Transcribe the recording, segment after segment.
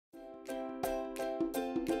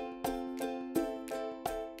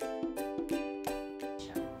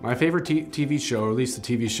My favorite TV show, or at least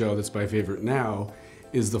the TV show that's my favorite now,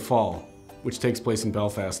 is The Fall, which takes place in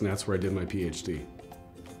Belfast, and that's where I did my PhD.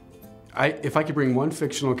 If I could bring one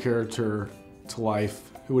fictional character to life,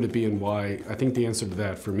 who would it be and why? I think the answer to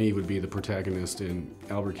that for me would be the protagonist in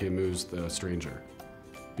Albert Camus' The Stranger,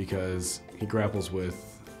 because he grapples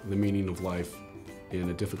with the meaning of life in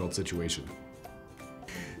a difficult situation.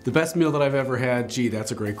 The best meal that I've ever had, gee, that's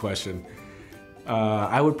a great question.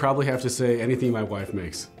 I would probably have to say anything my wife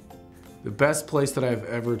makes. The best place that I've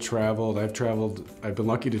ever traveled, I've been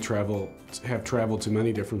lucky to have traveled to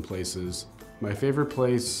many different places. My favorite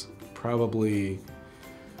place, probably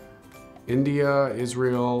India,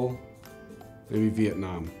 Israel, maybe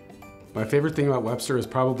Vietnam. My favorite thing about Webster is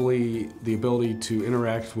probably the ability to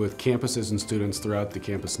interact with campuses and students throughout the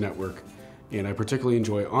campus network. And I particularly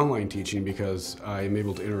enjoy online teaching because I am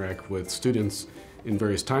able to interact with students in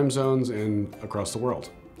various time zones and across the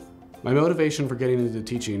world. My motivation for getting into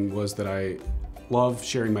teaching was that I love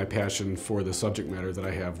sharing my passion for the subject matter that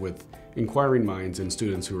I have with inquiring minds and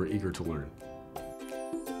students who are eager to learn.